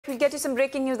We'll get you some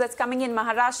breaking news that's coming in.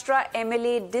 Maharashtra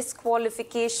MLA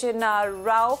disqualification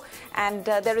row, and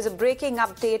there is a breaking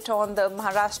update on the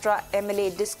Maharashtra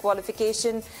MLA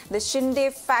disqualification. The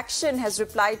Shinde faction has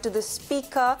replied to the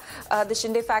Speaker. The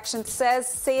Shinde faction says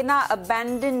Sena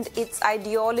abandoned its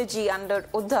ideology under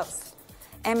Uddhav.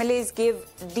 MLAs give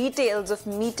details of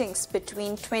meetings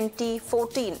between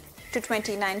 2014 to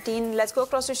 2019. Let's go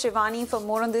across to Shivani for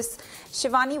more on this.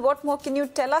 Shivani, what more can you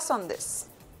tell us on this?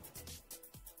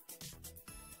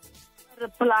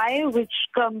 Reply which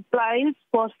complies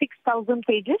for 6,000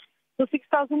 pages. So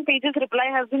 6,000 pages reply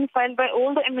has been filed by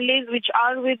all the MLAs which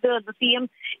are with the CM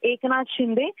Eknath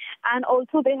Shinde, and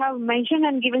also they have mentioned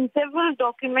and given several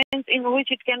documents in which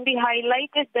it can be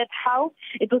highlighted that how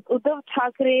it was Uddhav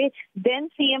Thackeray, then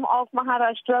CM of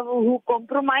Maharashtra, who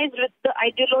compromised with the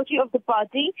ideology of the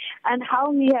party, and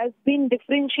how he has been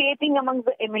differentiating among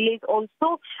the MLAs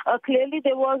also. Clearly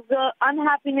there was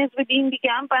unhappiness within the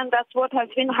camp, and that's what has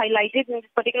been highlighted in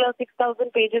this particular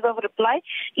 6,000 pages of reply.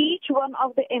 Each one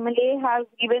of the MLA has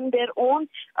given their own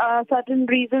certain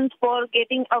reasons for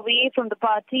getting away from the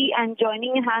party and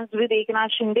joining hands with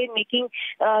Eknath Shinde, making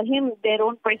him their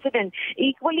own president.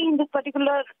 Equally, in this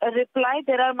particular reply,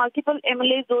 there are multiple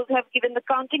MLAs. Those have given the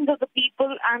countings of the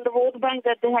people and the vote bank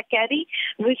that they have carried,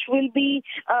 which will be,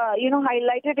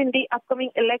 highlighted in the upcoming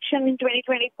election in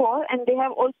 2024. And they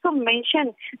have also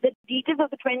mentioned the details of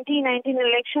the 2019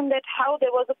 election, that how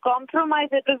there was a compromise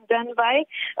that was done by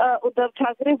Uddhav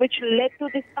Thackeray, which led to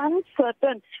this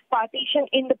uncertain partition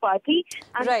in the party.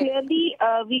 And clearly,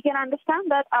 we can understand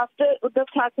that after Uddhav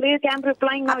Thackeray camp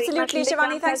replying now. Absolutely,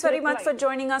 Shivani. Thanks very much for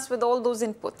joining us with all those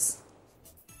inputs.